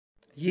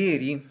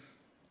Ieri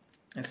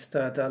è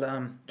stata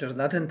la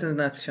giornata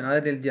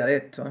internazionale del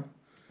dialetto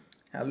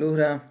e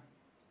allora,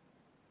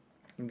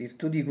 in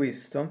virtù di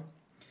questo,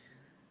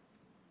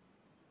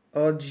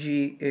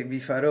 oggi vi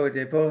farò il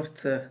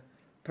report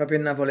proprio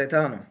in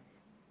napoletano,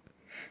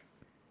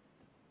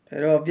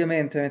 però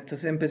ovviamente metto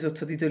sempre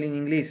sottotitoli in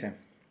inglese,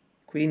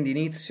 quindi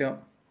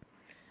inizio.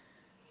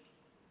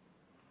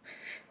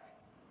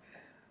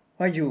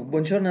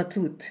 Buongiorno a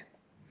tutti.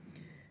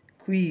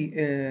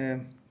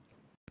 Qui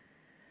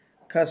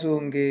caso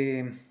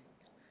che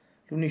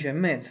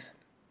l'11:30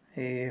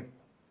 e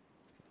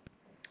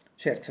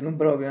certo non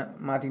proprio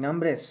mattina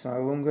presto,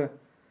 ma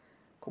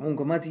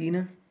comunque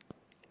mattina,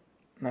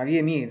 una via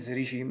e mezza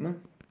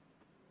diciamo,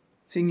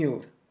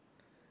 signore,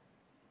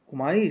 o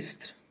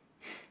maestro,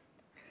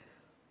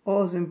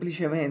 o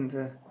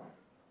semplicemente,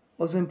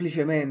 o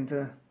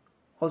semplicemente,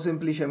 o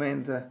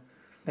semplicemente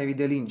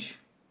David Lynch.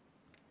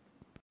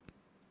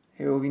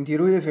 È il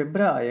 22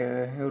 febbraio,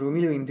 è il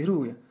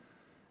 2022,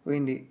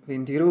 quindi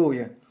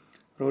 22,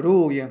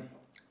 Roroia,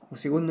 il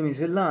secondo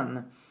mese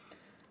dell'anno,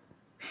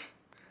 il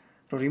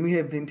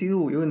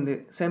 2022,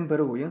 quindi sempre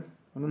Roia, il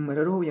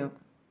numero Roia.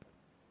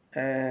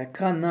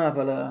 Qua a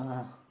Napoli,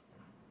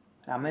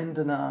 veramente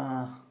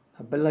una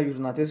bella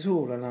giornata di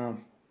sole,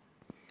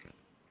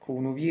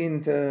 con un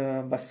vento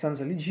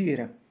abbastanza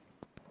leggero,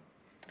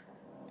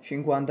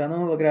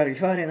 59 gradi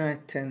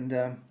Fahrenheit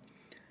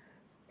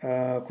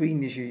e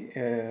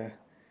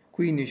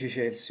 15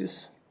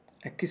 Celsius.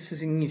 E questo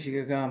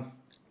significa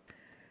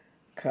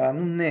che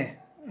non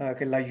è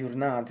che la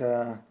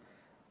giornata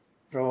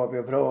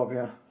proprio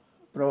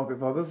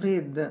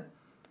fredda,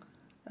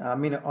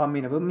 almeno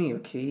per me,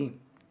 perché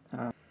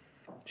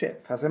cioè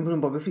fa sempre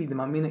un po' più freddo,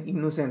 ma almeno io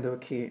non sento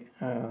perché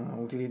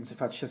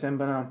faccio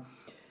sempre la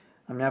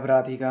mia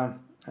pratica,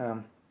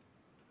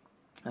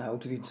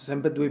 utilizzo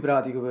sempre due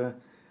pratiche per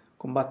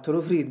combattere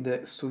lo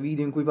freddo. Sto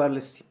video in cui parlo di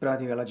questa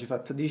pratica l'ho già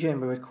fatto a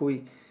dicembre, per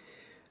cui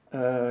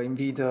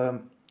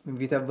invito a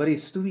vedere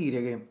questo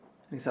video che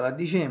risale a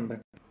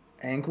dicembre,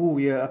 e in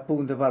cui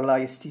appunto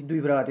parlai di queste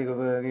due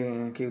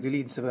pratiche che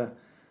utilizzo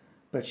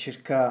per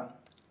cercare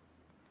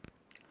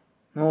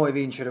non di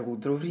vincere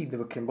contro lo freddo,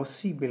 perché è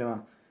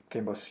impossibile,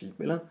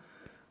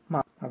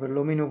 ma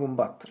perlomeno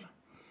combatterla.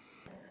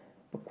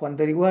 Per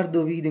quanto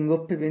riguarda i video in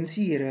coppia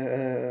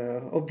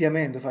pensiero,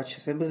 ovviamente faccio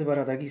sempre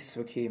separata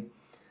questo perché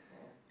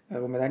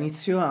come da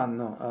inizio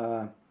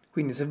anno,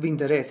 quindi se vi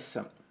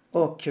interessa,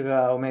 occhio che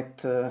lo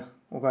metto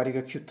o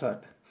carico più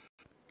tardi.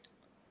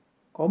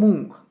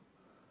 Comunque,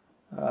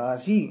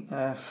 sì,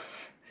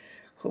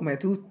 come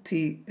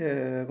tutti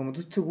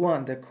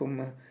quanti, e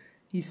come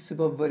si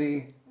può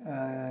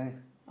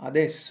vedere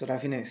adesso la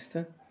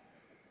finestra,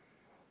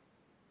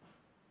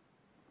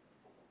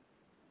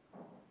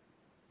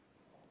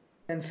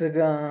 penso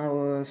che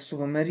questo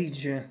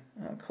pomeriggio,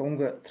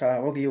 comunque tra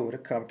poche ore,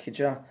 perché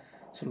già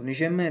sono le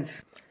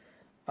 11:30,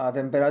 la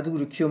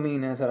temperatura più o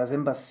meno sarà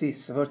sempre la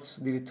stessa,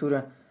 forse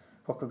addirittura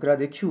qualche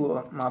grado in più,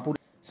 ma pure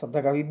sta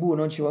da capire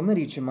buono oggi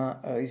pomeriggio, ma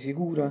di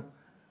sicuro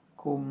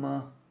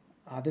come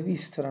avete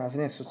visto la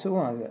finestra tutte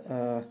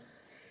quante,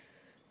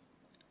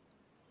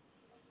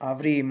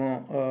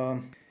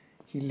 avremo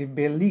il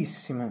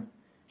bellissimo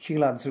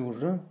cielo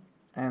azzurro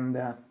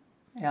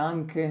e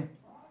anche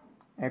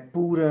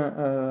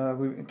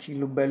eppure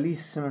quello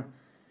bellissimo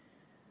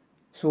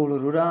sole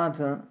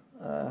rurato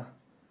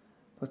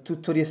per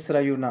tutto il resto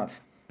della giornata.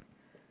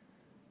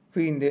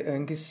 Quindi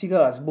in questo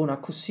caso buono a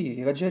così,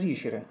 che già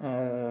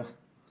dicere,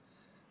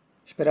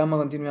 speriamo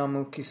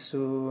continuiamo con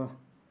questo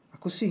a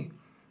così,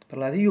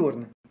 parlare di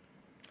giorni.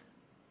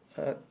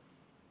 Eh,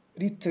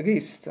 detto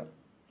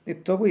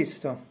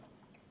questo,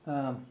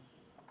 la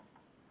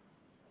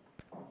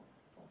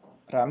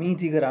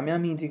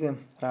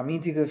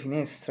mitica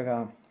finestra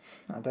che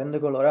la tende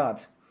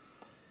colorata,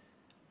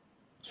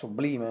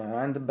 sublime,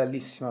 veramente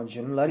bellissima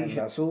oggi, non la dice,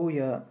 la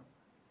soia,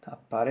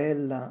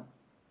 tapparella,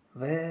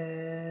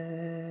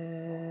 verde,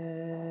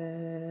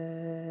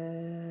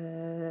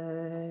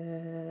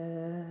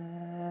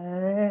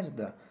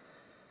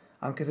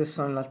 anche se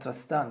sono nell'altra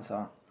stanza,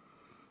 ma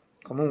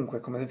comunque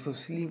è come se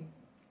fossi lì,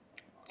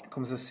 è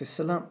come se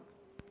stesse là,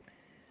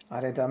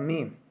 areta a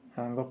me,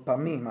 in coppa a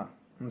me, ma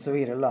non si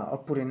vede là,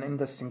 oppure in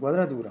questa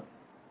inquadratura.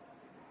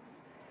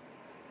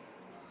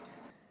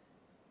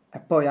 E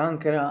poi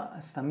anche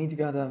sta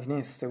mitica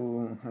finestra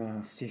con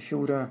sti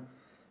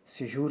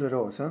fiori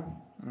rosa,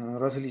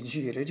 rosa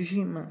leggere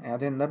diciamo, e la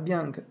tenda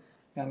bianca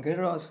e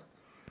rosa.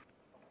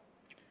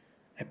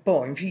 E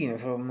poi infine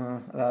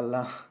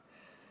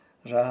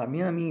la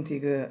mia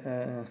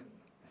mitica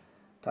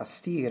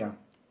tastiera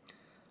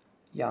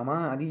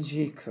Yamaha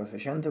DGX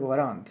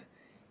 640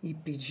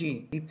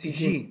 IPG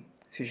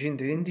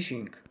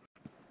 625.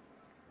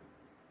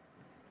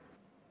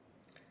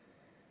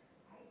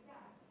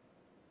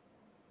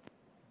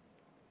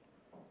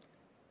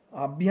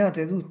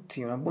 Abbiate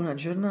tutti una buona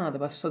giornata,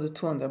 passate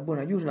tutti quanti una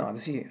buona giornata,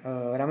 sì,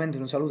 veramente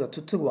un saluto a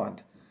tutti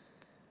quanti.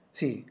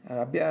 Sì,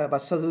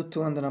 passate tutti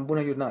quanti una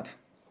buona giornata.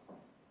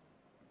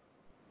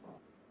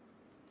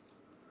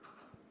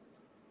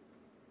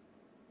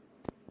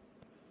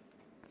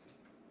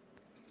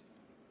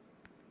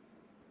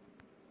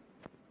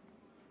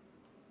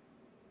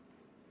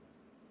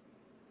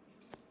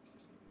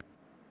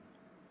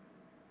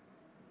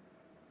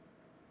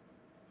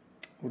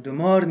 Good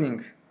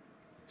morning.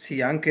 Sì,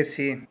 anche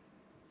se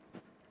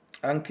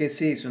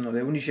sono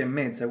le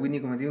 11:30, quindi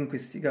come dico in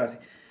questi casi,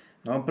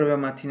 non proprio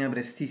mattina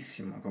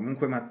prestissimo,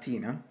 comunque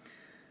mattina.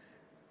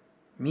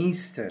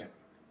 Mister,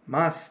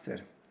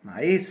 master,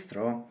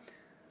 maestro,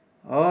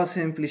 o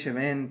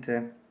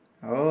semplicemente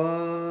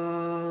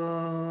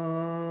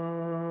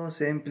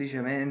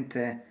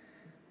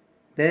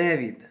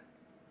David,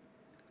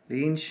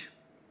 Lynch.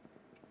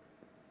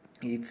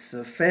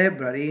 It's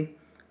February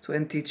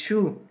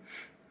 22,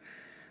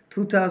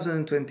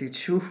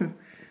 2022,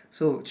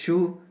 so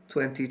 2,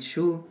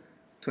 22,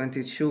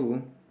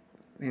 22,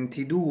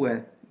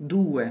 22,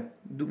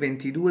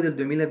 22 del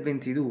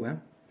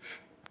 2022,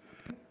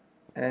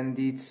 and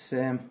it's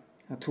a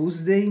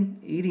Tuesday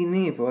here in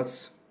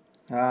Naples,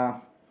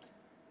 a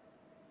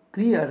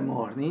clear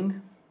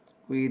morning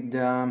with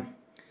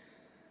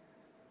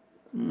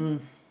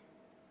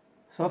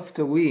soft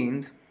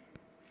wind,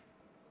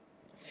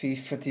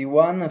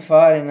 51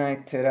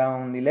 Fahrenheit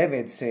around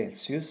 11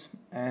 Celsius,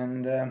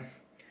 and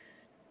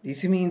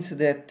this means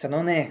that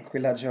non è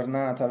quella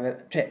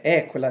giornata, cioè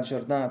è quella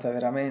giornata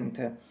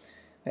veramente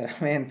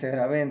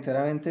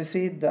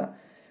fredda,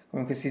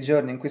 come in questi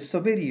giorni, in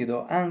questo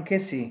periodo, anche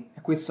se,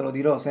 e questo lo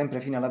dirò sempre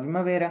fino alla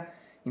primavera,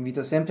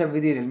 invito sempre a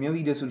vedere il mio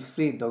video sul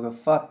freddo che ho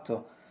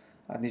fatto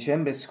a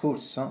dicembre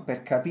scorso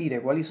per capire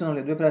quali sono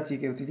le due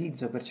pratiche che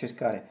utilizzo per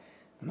cercare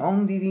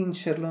non di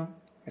vincerlo,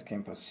 perché è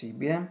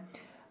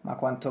impossibile, ma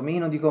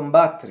quantomeno di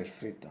combattere il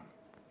freddo.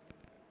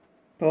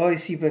 Poi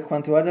sì, per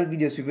quanto riguarda il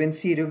video sui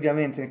pensieri,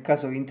 ovviamente nel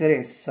caso vi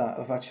interessa,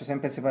 lo faccio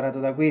sempre separato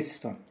da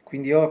questo,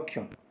 quindi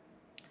occhio.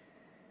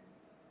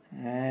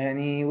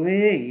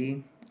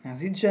 Anyway,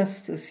 as you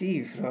just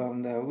see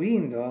from the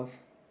window,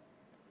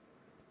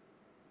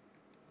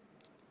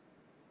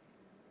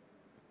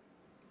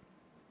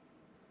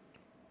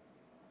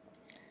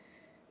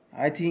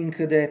 I think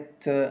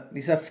that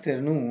this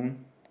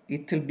afternoon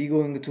it will be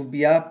going to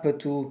be up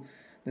to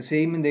the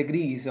same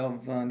degrees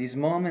of this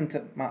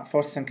moment, ma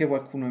forse anche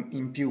qualcuno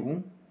in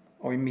più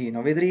o in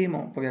meno,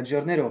 vedremo, poi vi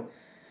aggiornerò.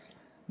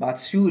 But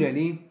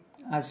surely,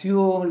 as you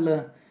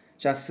all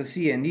just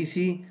see and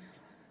see,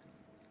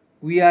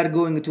 we are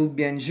going to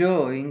be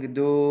enjoying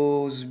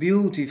those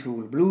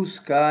beautiful blue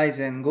skies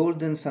and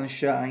golden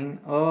sunshine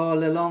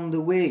all along the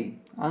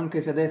way.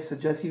 Anche se adesso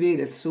già si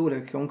vede il sole,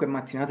 perché comunque è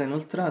mattinata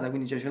inoltrata,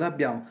 quindi già ce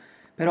l'abbiamo.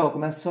 Però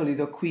come al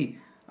solito qui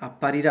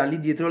apparirà lì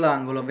dietro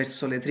l'angolo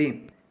verso le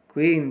 3.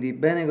 Quindi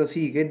bene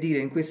così, che dire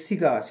in questi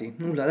casi?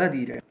 Nulla da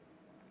dire.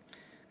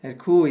 Per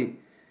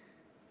cui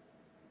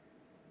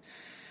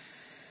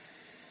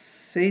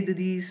said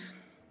this,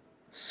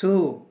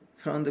 so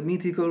from the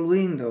mythical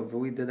window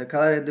with the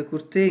colored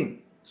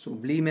curtain,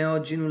 sublime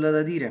oggi nulla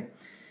da dire,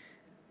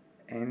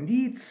 and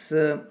it's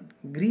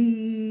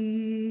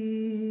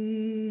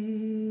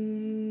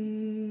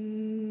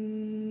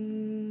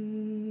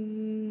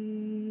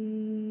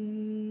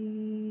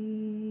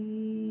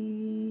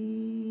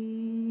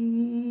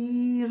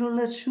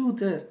roller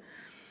shooter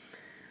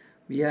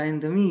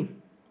behind me,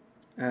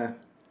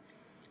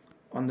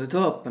 on the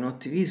top,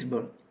 not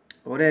visible,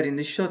 or here in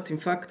the shot in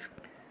fact.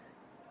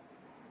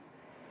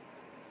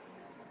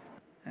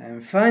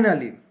 And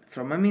finally,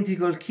 from a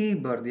mythical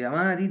keyboard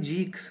Yamaha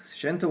DGX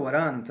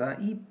 640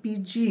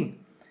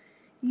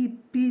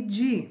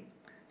 IPG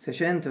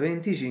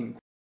 625.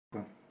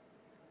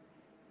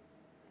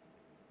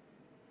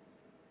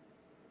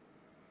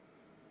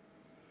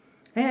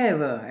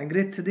 Have a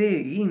great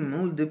day in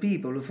all the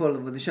people who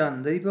follow the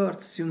channel The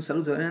Reports. Un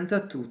saluto veramente a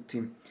tutti.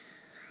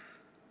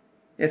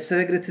 Have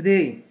a great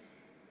day.